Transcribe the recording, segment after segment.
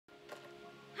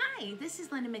Hi, this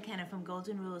is Linda McKenna from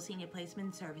Golden Rule Senior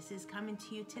Placement Services coming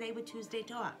to you today with Tuesday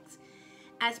Talks.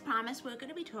 As promised, we're going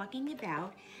to be talking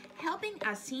about helping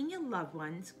our senior loved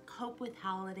ones cope with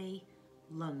holiday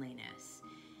loneliness.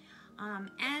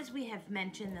 As we have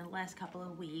mentioned in the last couple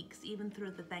of weeks, even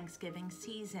through the Thanksgiving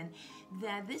season,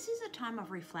 that this is a time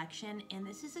of reflection, and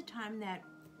this is a time that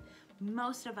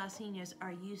most of our seniors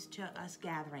are used to us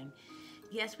gathering.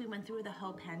 Yes, we went through the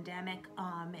whole pandemic,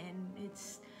 and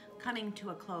it's coming to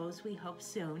a close, we hope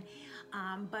soon,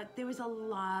 but there was a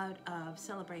lot of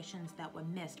celebrations that were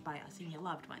missed by our senior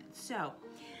loved ones. So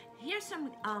here's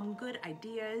some good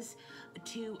ideas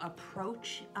to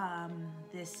approach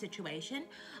this situation,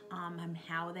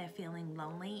 how they're feeling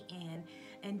lonely,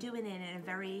 and doing it in a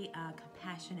very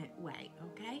compassionate way,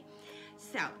 okay?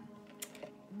 So,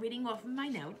 reading off of my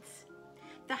notes,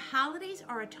 the holidays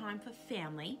are a time for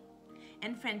family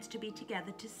and friends to be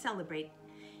together to celebrate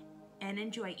and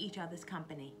enjoy each other's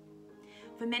company.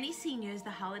 For many seniors, the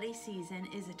holiday season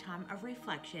is a time of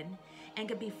reflection and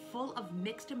can be full of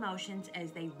mixed emotions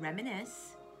as they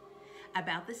reminisce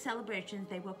about the celebrations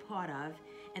they were part of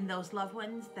and those loved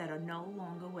ones that are no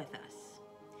longer with us.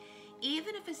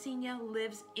 Even if a senior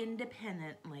lives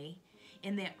independently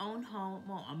in their own home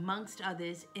or amongst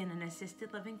others in an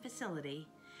assisted living facility,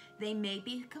 they may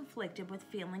be conflicted with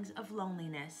feelings of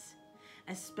loneliness,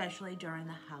 especially during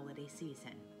the holiday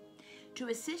season. To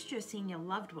assist your senior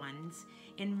loved ones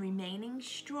in remaining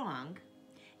strong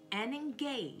and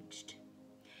engaged,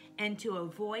 and to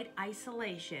avoid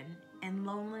isolation and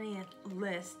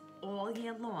loneliness all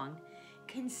year long,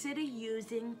 consider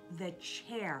using the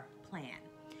CHAIR plan.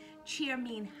 CHAIR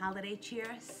means holiday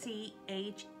cheer, C-H-E-E-R,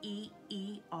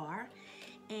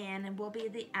 and it will be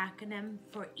the acronym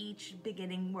for each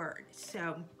beginning word.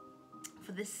 So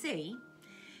for the C,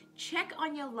 check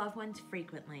on your loved ones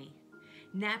frequently.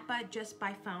 Not just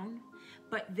by phone,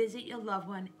 but visit your loved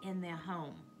one in their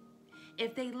home.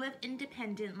 If they live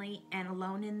independently and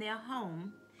alone in their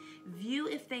home, view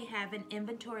if they have an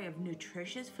inventory of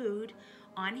nutritious food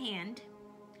on hand,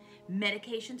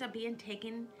 medications are being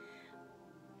taken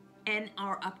and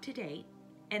are up to date,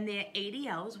 and their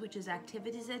ADLs, which is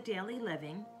activities of daily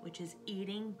living, which is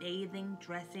eating, bathing,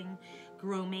 dressing,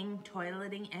 grooming,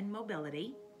 toileting, and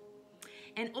mobility.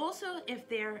 And also if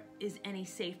there is any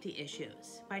safety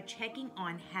issues by checking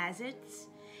on hazards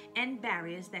and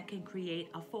barriers that can create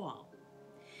a fall.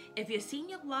 If your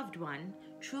senior loved one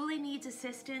truly needs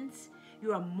assistance,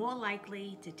 you are more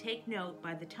likely to take note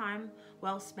by the time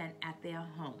well spent at their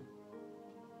home.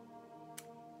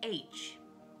 H,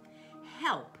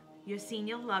 help your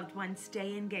senior loved one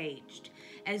stay engaged,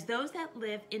 as those that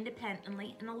live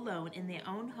independently and alone in their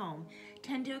own home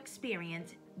tend to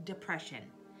experience depression.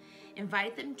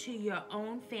 Invite them to your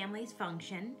own family's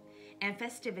function and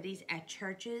festivities at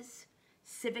churches,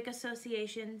 civic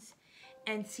associations,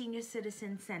 and senior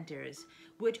citizen centers,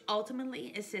 which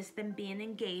ultimately assist them being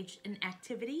engaged in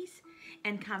activities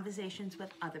and conversations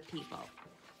with other people.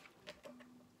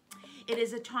 It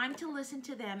is a time to listen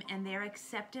to them and their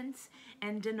acceptance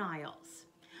and denials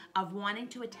of wanting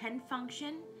to attend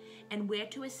function and where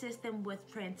to assist them with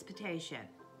transportation,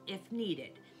 if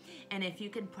needed, and if you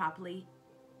can properly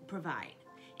provide.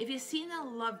 If your senior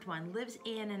loved one lives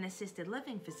in an assisted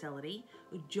living facility,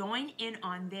 join in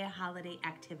on their holiday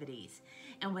activities,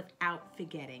 and without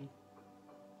forgetting,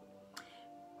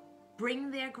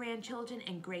 bring their grandchildren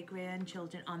and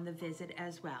great-grandchildren on the visit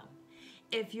as well.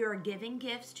 If you're giving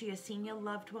gifts to your senior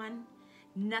loved one,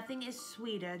 nothing is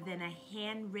sweeter than a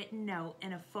handwritten note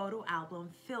and a photo album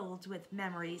filled with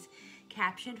memories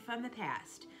captured from the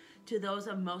past, to those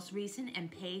of most recent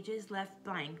and pages left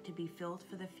blank to be filled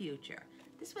for the future.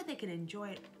 This way they can enjoy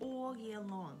it all year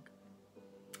long.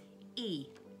 E,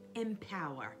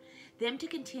 empower them to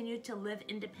continue to live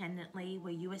independently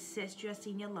where you assist your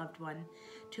senior loved one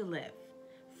to live,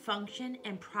 function,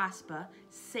 and prosper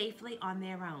safely on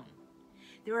their own.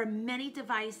 There are many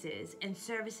devices and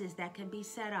services that can be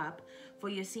set up for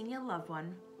your senior loved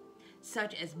one,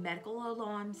 such as medical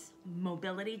alarms,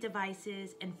 mobility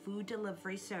devices, and food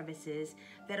delivery services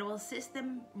that will assist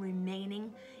them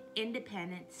remaining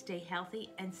independent, stay healthy,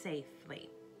 and safely.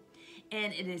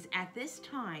 And it is at this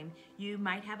time you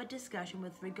might have a discussion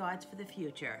with regards for the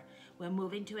future when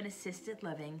moving to an assisted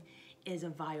living is a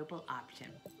viable option,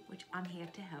 which I'm here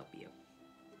to help you.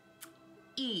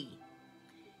 E,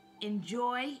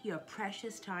 enjoy your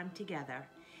precious time together.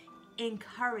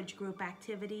 Encourage group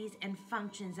activities and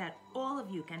functions that all of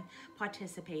you can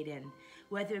participate in,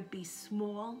 whether it be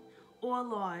small or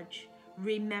large.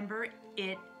 Remember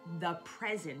it the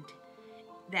present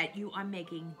that you are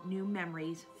making new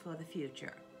memories for the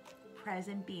future.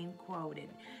 present being quoted.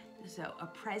 So a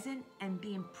present and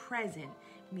being present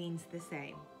means the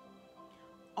same.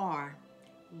 R,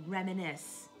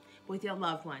 reminisce with your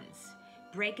loved ones.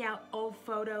 Break out old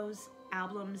photos,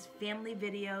 albums, family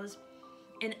videos,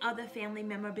 and other family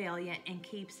memorabilia and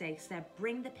keepsakes that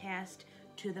bring the past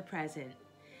to the present.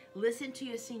 Listen to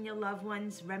your senior loved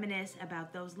ones reminisce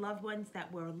about those loved ones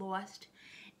that were lost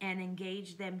and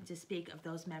engage them to speak of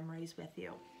those memories with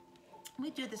you.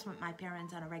 We do this with my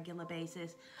parents on a regular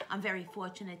basis. I'm very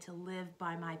fortunate to live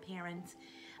by my parents,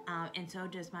 and so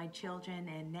does my children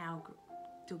and now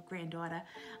granddaughter,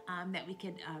 that we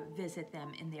could visit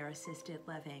them in their assisted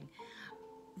living.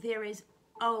 There is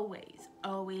always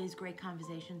great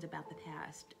conversations about the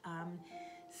past.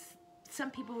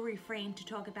 Some people refrain to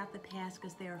talk about the past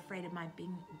because they're afraid it might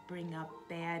bring up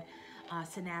bad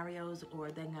scenarios,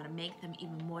 or they're going to make them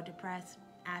even more depressed.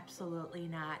 Absolutely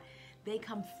not. They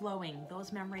come flowing.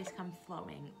 Those memories come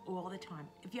flowing all the time.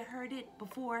 If you heard it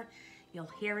before, you'll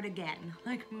hear it again.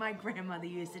 Like my grandmother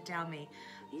used to tell me.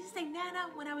 I used to say, Nana,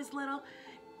 when I was little,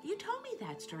 you told me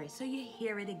that story, so you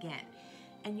hear it again.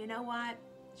 And you know what?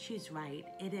 She's right.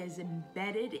 It is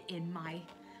embedded in my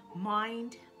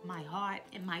mind, my heart,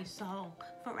 and my soul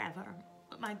forever.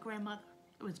 But my grandmother,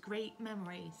 it was great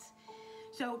memories.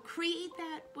 So create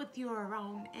that with your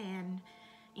own, and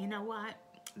you know what?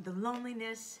 The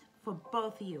loneliness for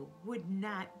both of you would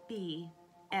not be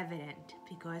evident,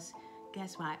 because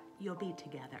guess what? You'll be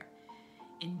together.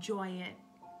 Enjoy it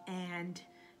and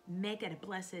make it a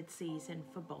blessed season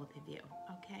for both of you,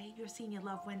 okay? Your senior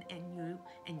loved one and you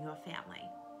and your family.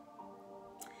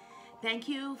 Thank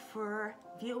you for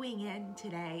viewing in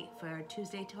today for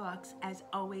Tuesday Talks. As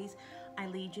always, I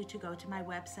lead you to go to my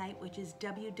website, which is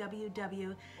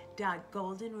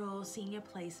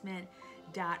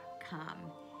www.goldenruleseniorplacement.com.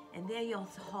 And there you'll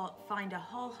find a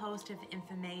whole host of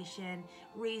information,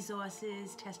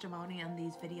 resources, testimony on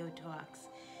these video talks.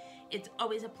 It's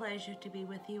always a pleasure to be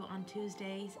with you on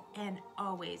Tuesdays, and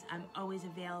I'm always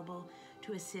available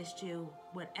to assist you,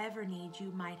 whatever needs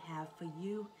you might have for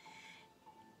you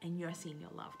and your senior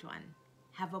loved one.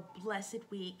 Have a blessed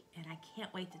week, and I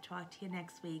can't wait to talk to you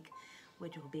next week,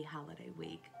 which will be holiday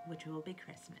week, which will be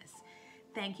Christmas.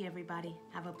 Thank you, everybody.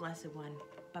 Have a blessed one.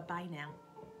 Bye-bye now.